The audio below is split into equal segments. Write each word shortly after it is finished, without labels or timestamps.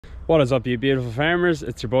What is up, you beautiful farmers?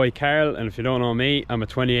 It's your boy Karol, and if you don't know me, I'm a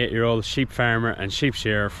 28-year-old sheep farmer and sheep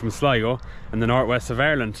shearer from Sligo in the northwest of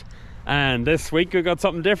Ireland. And this week we got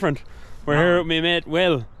something different. We're here with my mate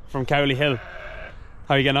Will from Cowley Hill.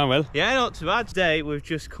 How are you getting on, Will? Yeah, not too bad. Today we've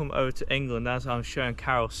just come over to England as I'm showing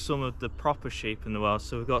Karol some of the proper sheep in the world.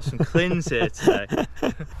 So we've got some clins here today.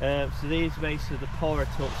 So these are basically the poorer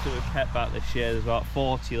tucks that we've kept back this year. There's about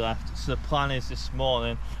 40 left. So the plan is this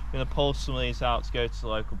morning I'm going to pull some of these out to go to the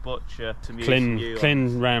local butcher. To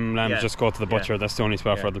Clin lambs just go to the butcher. That's the only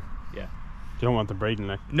spot for them. Yeah. You don't want them breeding,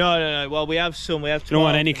 like? No. Well, we have some. You don't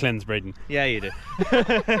want any clins breeding? Yeah, you do.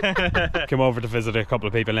 Came over to visit a couple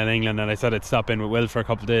of people in England, and I said I'd stop in with Will for a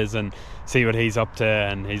couple of days and see what he's up to.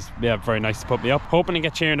 And he's very nice to put me up. Hoping to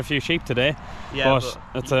get shearing a few sheep today. Yeah,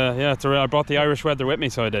 but I brought the Irish weather with me,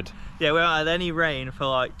 so I did. Yeah, we haven't had any rain for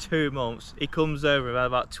like 2 months. He comes over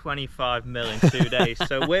about 25 mil in 2 days,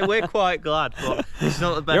 so we're quite glad. But it's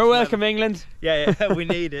not the best. You're welcome, England. Yeah, we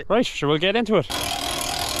need it. Right, sure, we'll get into it.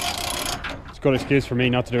 Good excuse for me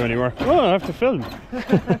not to do any work. Oh, I have to film.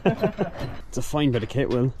 It's a fine bit of kit,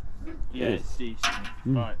 Will. Yeah, it's decent.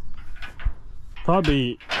 Right.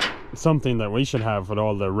 Probably something that we should have with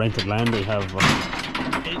all the rented land we have.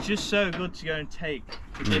 It's just so good to go and take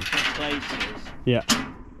to different places. Yeah.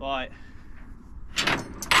 Like,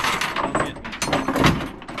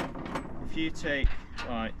 if you take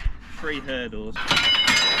like 3 hurdles.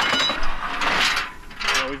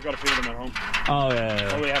 We've got a few of them at home. Oh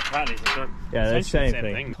yeah. Oh, we have patties. Yeah, the same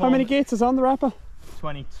thing. How many gates is on the wrapper?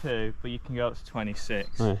 22, but you can go up to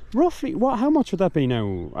 26. Right. Roughly, how much would that be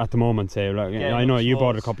now at the moment? Say, like, yeah, I know you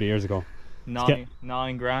bought it a couple of years ago.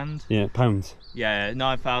 9 grand. Yeah, pounds. Yeah,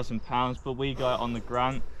 £9,000. But we got it on the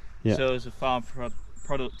grant. Yeah. So it was a farm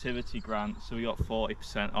productivity grant, so we got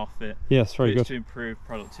 40% off it. Yes, very good. To improve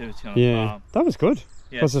productivity on the farm. That was good.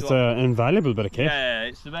 Because it's an invaluable bit of kit. Yeah,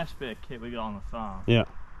 it's the best bit of kit we got on the farm. Yeah.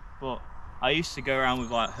 But I used to go around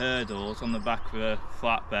with like hurdles on the back of a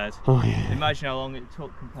flatbed. Oh yeah. Imagine how long it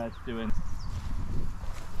took compared to doing.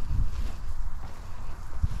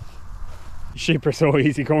 Sheep are so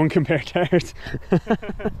easy going compared to ours.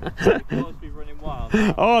 They must be running wild.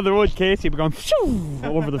 Oh, the would Casey be going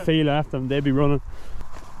over the field after them. They'd be running.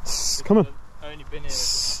 Come on. Only been here.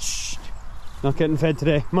 Not getting fed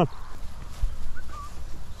today. Come on.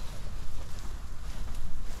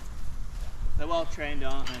 They're well trained,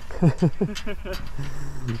 aren't they?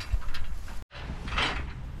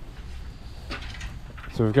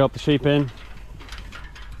 So we've got the sheep in.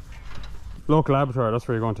 Local abattoir, that's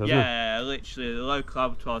where you're going to, isn't it? Yeah, literally, the local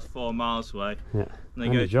abattoir is 4 miles away. Yeah. And they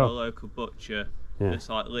go to a local butcher. Yeah. It's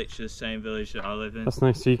like literally the same village that I live in. That's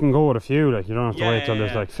nice. So you can go with a few, like you don't have to wait till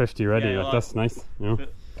there's like 50 ready. Yeah, like that's nice. You know?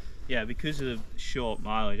 Yeah, because of the short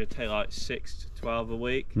mileage, I take like 6 to 12 a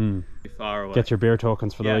week. Far away. Get your beer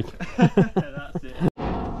tokens for the week. That's it.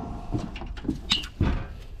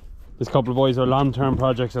 This couple of boys are long-term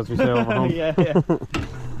projects, as we say over home. Yeah.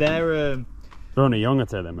 They're only young, I'd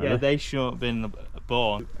say, them. Yeah, they shouldn't have been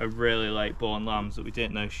born. A really late born lambs that we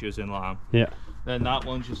didn't know she was in lamb. Yeah. Then that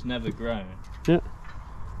one's just never grown. Yeah.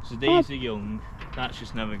 So these are young. That's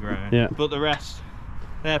just never grown. Yeah. But the rest,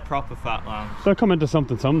 they're proper fat lambs. They'll come into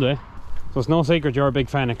something someday. So it's no secret you're a big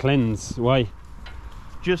fan of clins. Why?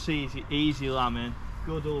 Just easy lambing,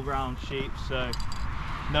 good all round sheep, so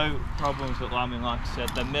no problems with lambing. Like I said,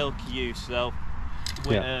 they're milky use, so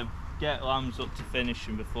they'll get lambs up to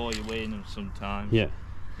finishing before you wean them sometimes. Yeah.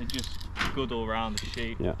 They're just good all round the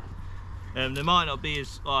sheep. Yeah. They might not be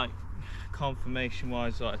as like conformation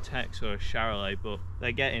wise like a Tex or a Shearer, but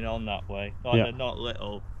they're getting on that way. Like they're not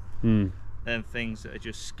little. Them things that are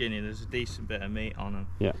just skinny, there's a decent bit of meat on them.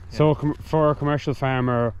 Yeah. So for a commercial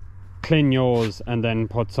farmer, clean yours and then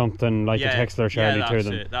put something like a Texler Charlie to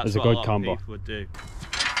them is a good combo. People would do.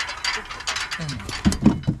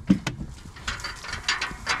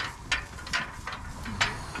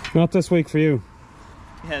 Not this week for you.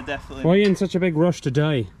 Yeah, definitely. Why are you in such a big rush to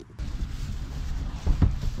die?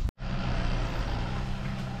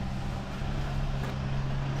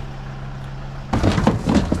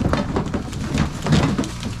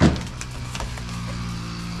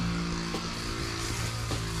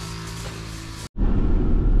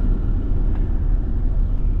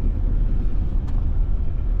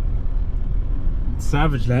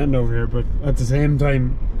 Savage land over here, but at the same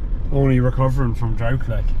time only recovering from drought,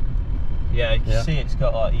 like. Yeah, you can see it's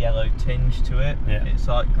got like a yellow tinge to it. Yeah. It's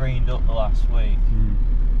like greened up the last week.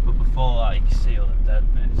 But before that you can see all the dead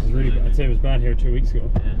bits. It was really bad. I'd say it was bad here 2 weeks ago.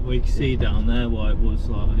 Yeah, well you can see down there what it was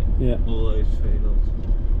like. Yeah. All those fields.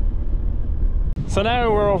 So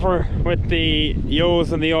now we're over with the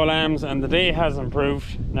ewes and the old lambs, and the day has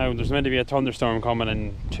improved. Now there's meant to be a thunderstorm coming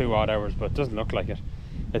in 2 odd hours, but it doesn't look like it.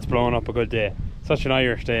 It's blowing up a good day. Such an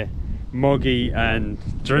Irish day. Muggy and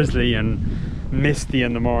drizzly and misty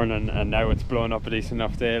in the morning, and now it's blowing up a decent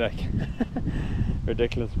enough day, like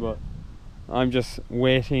ridiculous. But I'm just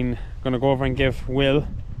waiting. Gonna go over and give Will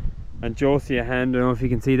and Josie a hand. I don't know if you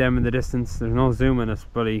can see them in the distance. There's no zoom in this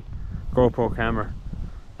bloody GoPro camera.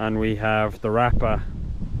 And we have the Rappa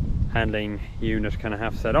handling unit kind of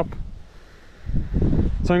half set up.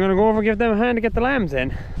 So I'm going to go over and give them a hand to get the lambs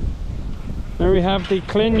in. There we have the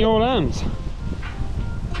Clin Yo lambs.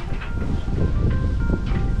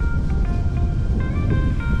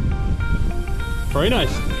 Very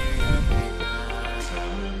nice.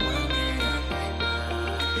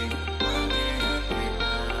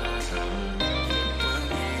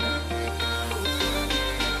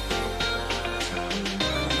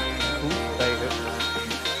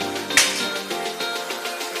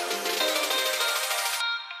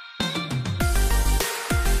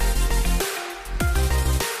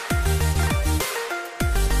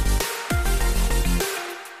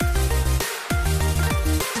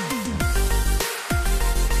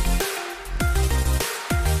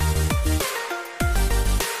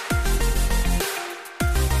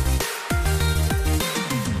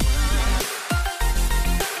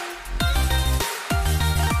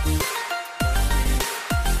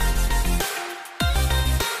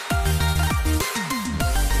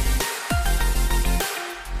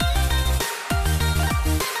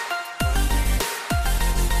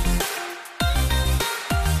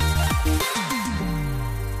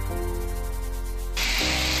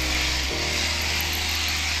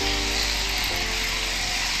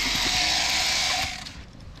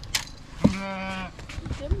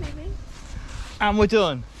 And we're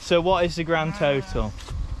done. So what is the grand total?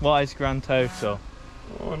 What is grand total?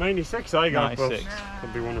 Oh, 96 I got, 96. But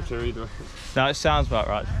could be 1 or 2 either. No, it sounds about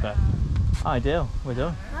right to be fair. Ideal, we're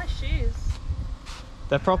done. Nice shoes.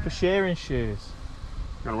 They're proper shearing shoes.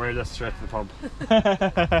 I'm gonna wear this straight to the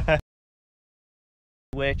pub.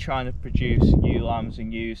 We're trying to produce ewe lambs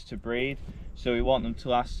and ewes to breed, so we want them to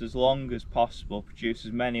last as long as possible, produce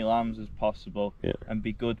as many lambs as possible, and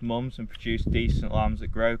be good mums and produce decent lambs that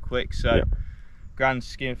grow quick. So grand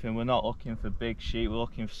scheme of thing, we're not looking for big sheep, we're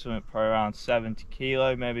looking for something probably around 70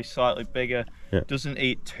 kilo, maybe slightly bigger. Doesn't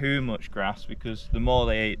eat too much grass, because the more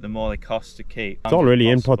they eat, the more they cost to keep. It's all really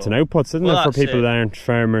inputs and outputs, isn't it, for people that aren't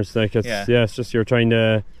farmers? Like it's it's just you're trying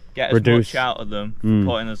to get reduce as much out of them,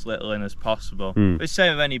 putting as little in as possible. But it's the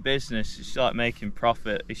same with any business. It's like making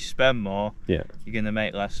profit. If you spend more, you're going to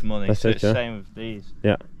make less money. It's the same with these.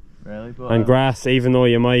 Really. But, and grass, even though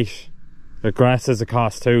you might, the grass is a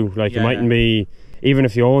cost too. Like you mightn't be, even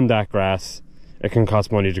if you own that grass, it can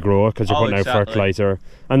cost money to grow it, because you're putting out fertilizer,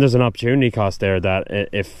 and there's an opportunity cost there. That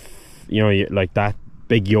if you know, like that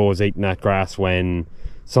big yo's eating that grass when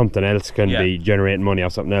something else can be generating money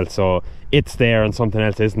off something else, so it's there and something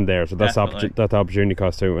else isn't there, so that's that opportunity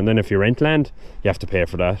cost too. And then if you rent land, you have to pay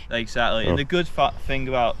for that. Exactly. And the good thing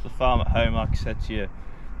about the farm at home, like I said to you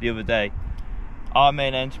the other day, our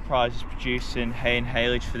main enterprise is producing hay and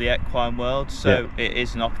haylage for the equine world, so it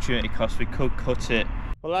is an opportunity cost. We could cut it.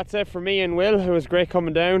 Well, that's it for me and Will. It was great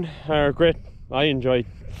coming down. I enjoyed.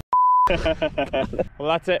 Well,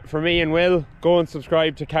 that's it for me and Will. Go and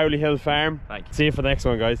subscribe to Cowley Hill Farm. Thank you. See you for the next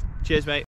one, guys. Cheers, mate.